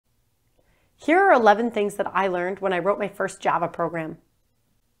Here are 11 things that I learned when I wrote my first Java program.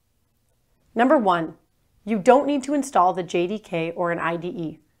 Number 1, you don't need to install the JDK or an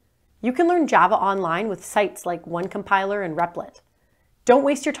IDE. You can learn Java online with sites like OneCompiler and Replit. Don't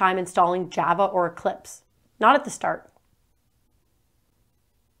waste your time installing Java or Eclipse, not at the start.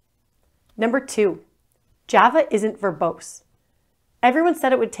 Number 2, Java isn't verbose. Everyone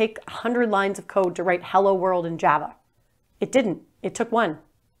said it would take 100 lines of code to write Hello World in Java. It didn't. It took 1.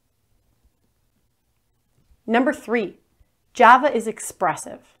 Number 3, Java is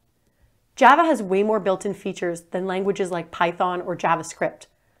expressive. Java has way more built-in features than languages like Python or JavaScript,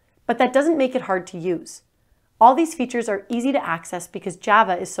 but that doesn't make it hard to use. All these features are easy to access because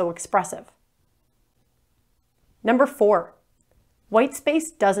Java is so expressive. Number 4,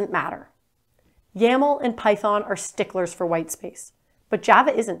 whitespace doesn't matter. YAML and Python are sticklers for whitespace, but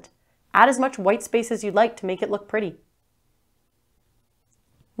Java isn't. Add as much whitespace as you'd like to make it look pretty.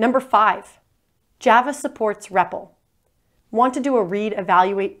 Number 5, Java supports REPL. Want to do a read,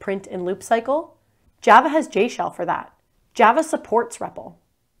 evaluate, print, and loop cycle? Java has JShell for that. Java supports REPL.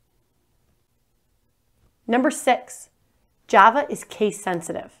 Number 6, Java is case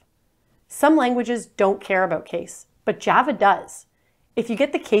sensitive. Some languages don't care about case, but Java does. If you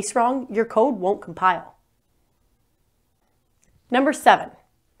get the case wrong, your code won't compile. Number 7,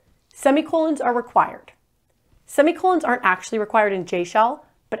 semicolons are required. Semicolons aren't actually required in JShell,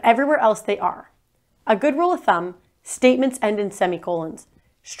 but everywhere else they are. A good rule of thumb, statements end in semicolons.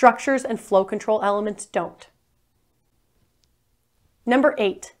 Structures and flow control elements don't. Number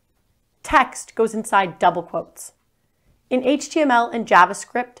 8, text goes inside double quotes. In HTML and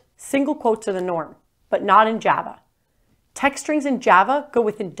JavaScript, single quotes are the norm, but not in Java. Text strings in Java go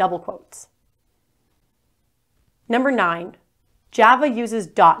within double quotes. Number 9, Java uses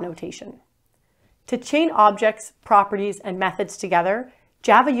dot notation. To chain objects, properties, and methods together,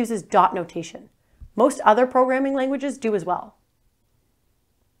 Java uses dot notation. Most other programming languages do as well.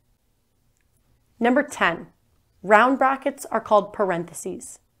 Number 10, round brackets are called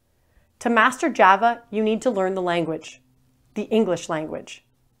parentheses. To master Java, you need to learn the language, the English language.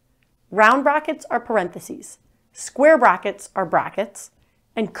 Round brackets are parentheses, square brackets are brackets,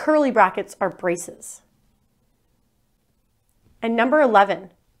 and curly brackets are braces. And number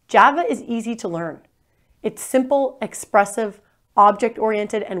 11, Java is easy to learn. It's simple, expressive,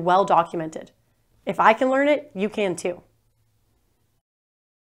 object-oriented, and well-documented. If I can learn it, you can too.